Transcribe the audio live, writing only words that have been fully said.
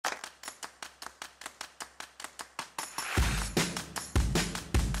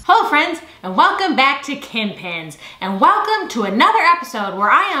Hello friends, and welcome back to Kim Pins, and welcome to another episode where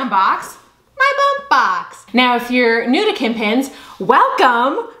I unbox my bump box. Now if you're new to Kim Pins,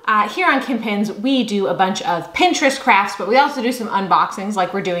 welcome. Here on Kim Pins we do a bunch of Pinterest crafts, but we also do some unboxings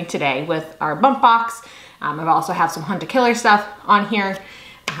like we're doing today with our bump box. I've also have some Hunt a Killer stuff on here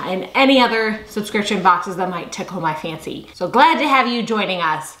and any other subscription boxes that might tickle my fancy. So glad to have you joining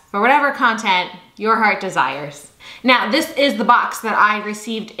us for whatever content your heart desires. Now, this is the box that I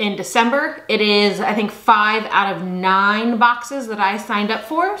received in December. It is, I think, 5 out of 9 boxes that I signed up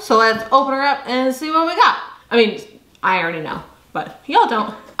for. So let's open her up and see what we got. I mean, I already know, but y'all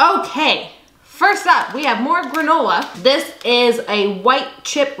don't. Okay, first up, we have more granola. This is a white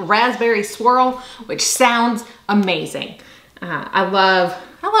chip raspberry swirl, which sounds amazing. I love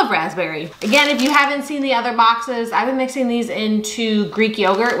raspberry. Again, if you haven't seen the other boxes, I've been mixing these into Greek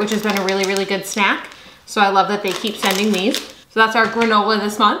yogurt, which has been a really, really good snack. So I love that they keep sending these. So that's our granola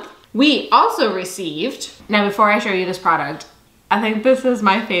this month. We also received, now before I show you this product, I think this is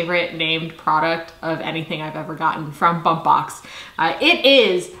my favorite named product of anything I've ever gotten from Bump Box. It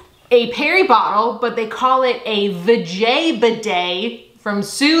is a Perry bottle, but they call it a Vijay Bidet from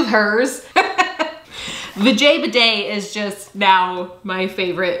Soothe Hers. Vijay Bidet is just now my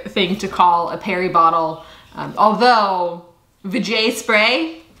favorite thing to call a Perry bottle. Although Vijay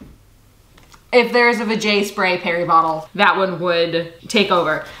spray, if there's a Vijay spray Perry bottle, that one would take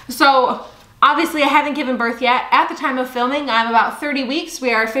over. So obviously I haven't given birth yet. At the time of filming, I'm about 30 weeks.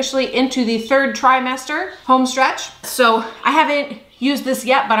 We are officially into the 3rd trimester, home stretch. So I haven't used this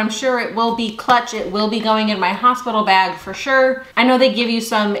yet, but I'm sure it will be clutch. It will be going in my hospital bag for sure. I know they give you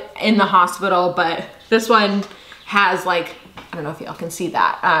some in the hospital, but this one has like, I don't know if y'all can see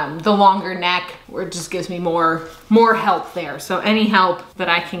that, the longer neck, where it just gives me more help there. So any help that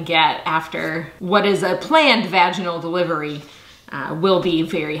I can get after what is a planned vaginal delivery will be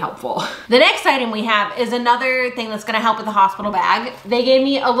very helpful. The next item we have is another thing that's gonna help with the hospital bag. They gave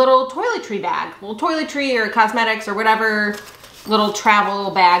me a little toiletry bag, little toiletry or cosmetics or whatever little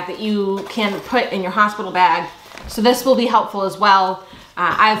travel bag that you can put in your hospital bag. So this will be helpful as well.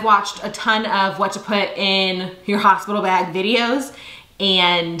 I've watched a ton of what to put in your hospital bag videos,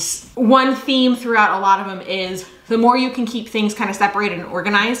 and one theme throughout a lot of them is the more you can keep things kind of separated and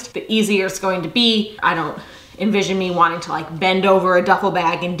organized, the easier it's going to be. I don't envision me wanting to like bend over a duffel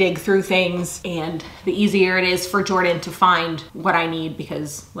bag and dig through things, and the easier it is for Jordan to find what I need,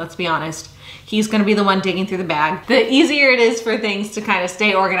 because let's be honest, he's gonna be the one digging through the bag. The easier it is for things to kind of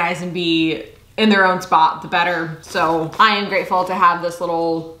stay organized and be in their own spot, the better. So I am grateful to have this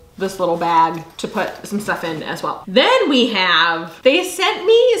little bag to put some stuff in as well. Then they sent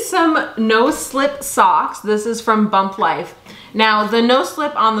me some no slip socks. This is from Bump Life. Now the no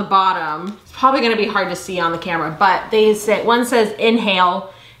slip on the bottom, it's probably gonna be hard to see on the camera, but they say, one says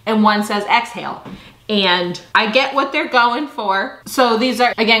inhale and one says exhale. And I get what they're going for. So these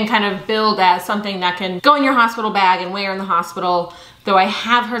are, again, kind of billed as something that can go in your hospital bag and wear in the hospital. Though I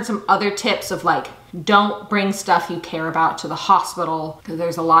have heard some other tips of like, don't bring stuff you care about to the hospital, because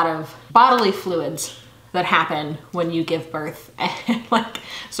there's a lot of bodily fluids that happen when you give birth. Like,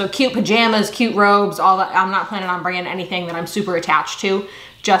 so cute pajamas, cute robes, all that. I'm not planning on bringing anything that I'm super attached to,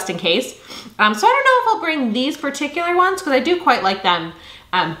 just in case. So I don't know if I'll bring these particular ones, because I do quite like them.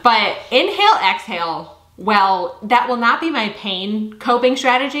 But inhale, exhale, well, that will not be my pain coping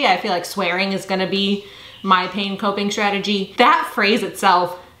strategy. I feel like swearing is gonna be my pain coping strategy. That phrase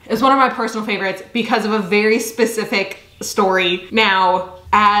itself is one of my personal favorites because of a very specific story. Now,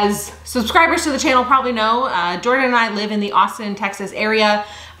 as subscribers to the channel probably know, Jordan and I live in the Austin, Texas area.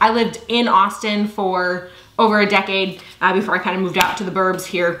 I lived in Austin for over a decade before I kind of moved out to the burbs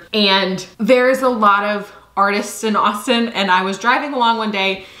here. And there's a lot of artists in Austin, and I was driving along one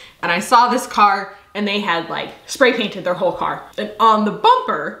day and I saw this car and they had like spray painted their whole car. And on the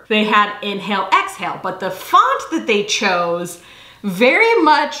bumper, they had inhale, exhale, but the font that they chose very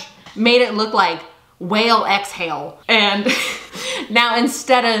much made it look like whale exhale. And now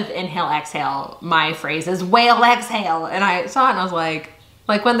instead of inhale, exhale, my phrase is whale exhale. And I saw it and I was like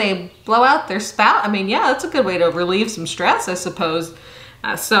when they blow out their spout, I mean, yeah, that's a good way to relieve some stress, I suppose.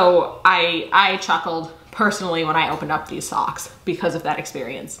 So I chuckled personally when I opened up these socks because of that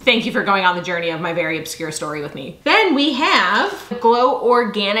experience. Thank you for going on the journey of my very obscure story with me. Then we have Glow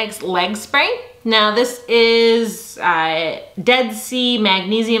Organics leg spray. Now this is Dead Sea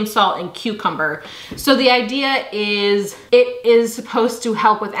magnesium salt and cucumber. So the idea is it is supposed to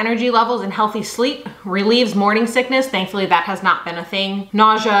help with energy levels and healthy sleep, relieves morning sickness. Thankfully that has not been a thing.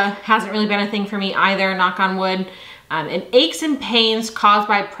 Nausea hasn't really been a thing for me either, knock on wood. and aches and pains caused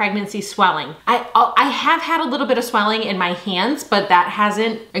by pregnancy swelling. I have had a little bit of swelling in my hands, but that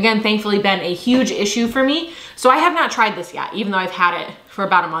hasn't, again, thankfully been a huge issue for me. So I have not tried this yet, even though I've had it for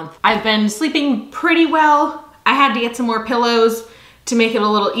about a month. I've been sleeping pretty well. I had to get some more pillows to make it a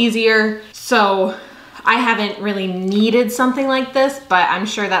little easier. So I haven't really needed something like this, but I'm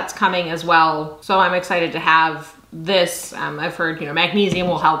sure that's coming as well. So I'm excited to have this. I've heard, you know, magnesium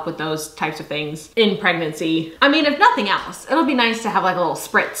will help with those types of things in pregnancy. I mean, if nothing else, it'll be nice to have like a little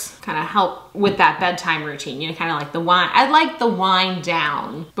spritz, kind of help with that bedtime routine. You know, kind of like the wine. I'd like the wind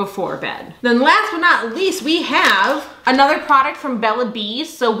down before bed. Then last but not least, we have another product from Bella Bee.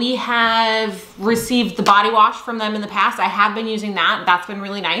 So we have received the body wash from them in the past. I have been using that. That's been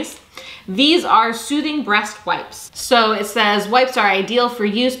really nice. These are soothing breast wipes. So it says wipes are ideal for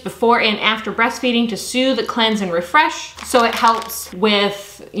use before and after breastfeeding to soothe, cleanse, and refresh. So it helps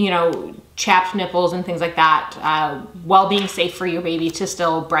with, you know, chapped nipples and things like that, while being safe for your baby to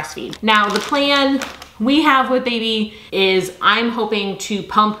still breastfeed. Now the plan we have with baby is I'm hoping to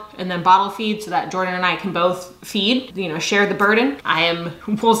pump and then bottle feed so that Jordan and I can both feed, you know, share the burden.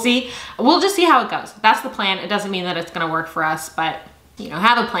 We'll see. We'll just see how it goes. That's the plan. It doesn't mean that it's gonna work for us, but you know,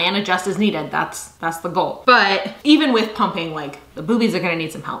 have a plan, adjust as needed. That's the goal. But even with pumping, like the boobies are gonna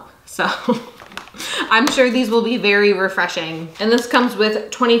need some help. So I'm sure these will be very refreshing. And this comes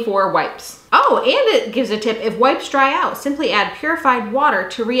with 24 wipes. Oh, and it gives a tip. If wipes dry out, simply add purified water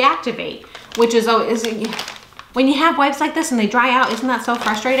to reactivate, which is always, when you have wipes like this and they dry out, isn't that so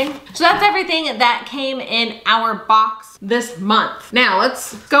frustrating? So that's everything that came in our box this month. Now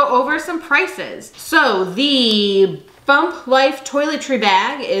let's go over some prices. So the Bump Life toiletry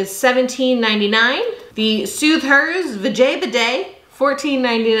bag is $17.99. The Soothe Hers Vajay Bidet,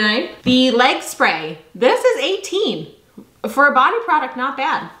 $14.99. The leg spray, this is $18. For a body product, not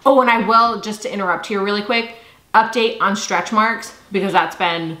bad. Oh, and I will, just to interrupt here really quick, update on stretch marks, because that's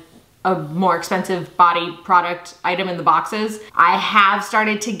been a more expensive body product item in the boxes. I have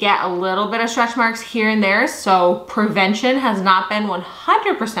started to get a little bit of stretch marks here and there, so prevention has not been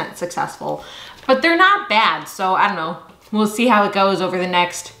 100% successful, but they're not bad. So I don't know, we'll see how it goes over the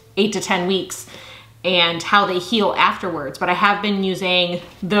next 8 to 10 weeks and how they heal afterwards. But I have been using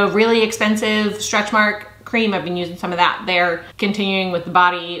the really expensive stretch mark cream. I've been using some of that there, continuing with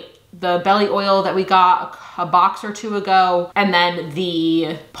the belly oil that we got a box or two ago, and then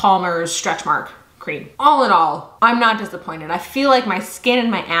the Palmer's stretch mark cream. All in all, I'm not disappointed. I feel like my skin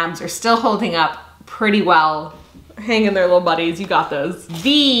and my abs are still holding up pretty well. Hang in there, little buddies, you got those.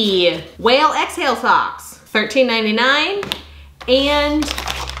 The Whale Exhale Socks, $13.99, and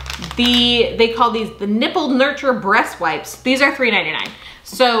they call these the Nipple Nurture Breast Wipes. These are $3.99.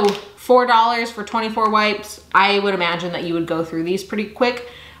 So $4 for 24 wipes. I would imagine that you would go through these pretty quick.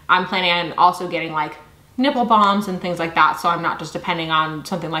 I'm planning on also getting like nipple balms and things like that, so I'm not just depending on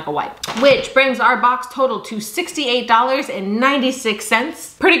something like a wipe. Which brings our box total to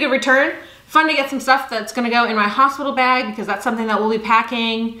 $68.96. Pretty good return. Fun to get some stuff that's gonna go in my hospital bag, because that's something that we'll be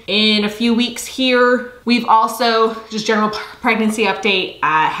packing in a few weeks here. We've also, just general pregnancy update,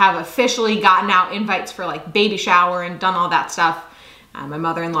 have officially gotten out invites for like baby shower and done all that stuff. My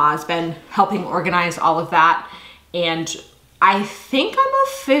mother-in-law has been helping organize all of that, and I think I'm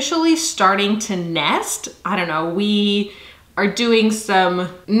officially starting to nest. I don't know, we are doing some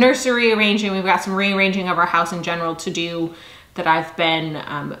nursery arranging. We've got some rearranging of our house in general to do that I've been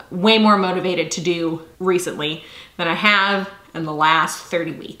way more motivated to do recently than I have in the last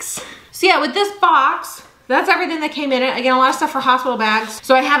 30 weeks. So yeah, with this box, that's everything that came in it. Again, a lot of stuff for hospital bags.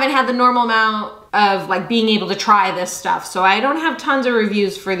 So I haven't had the normal amount of like being able to try this stuff. So I don't have tons of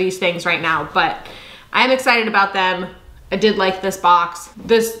reviews for these things right now, but I'm excited about them. I did like this box.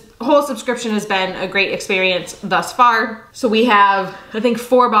 This whole subscription has been a great experience thus far. So we have, I think,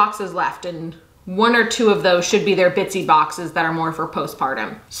 4 boxes left, and 1 or 2 of those should be their Bitsy boxes that are more for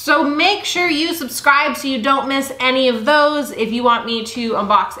postpartum. So make sure you subscribe so you don't miss any of those. If you want me to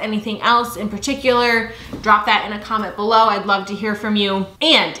unbox anything else in particular, drop that in a comment below. I'd love to hear from you.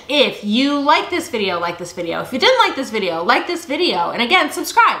 And if you like this video, like this video. If you didn't like this video, like this video. And again,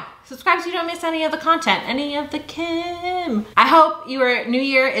 subscribe. Subscribe so you don't miss any of the content, any of the Kim. I hope your new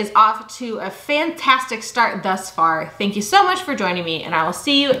year is off to a fantastic start thus far. Thank you so much for joining me, and I will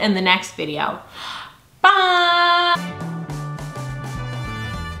see you in the next video. Bye!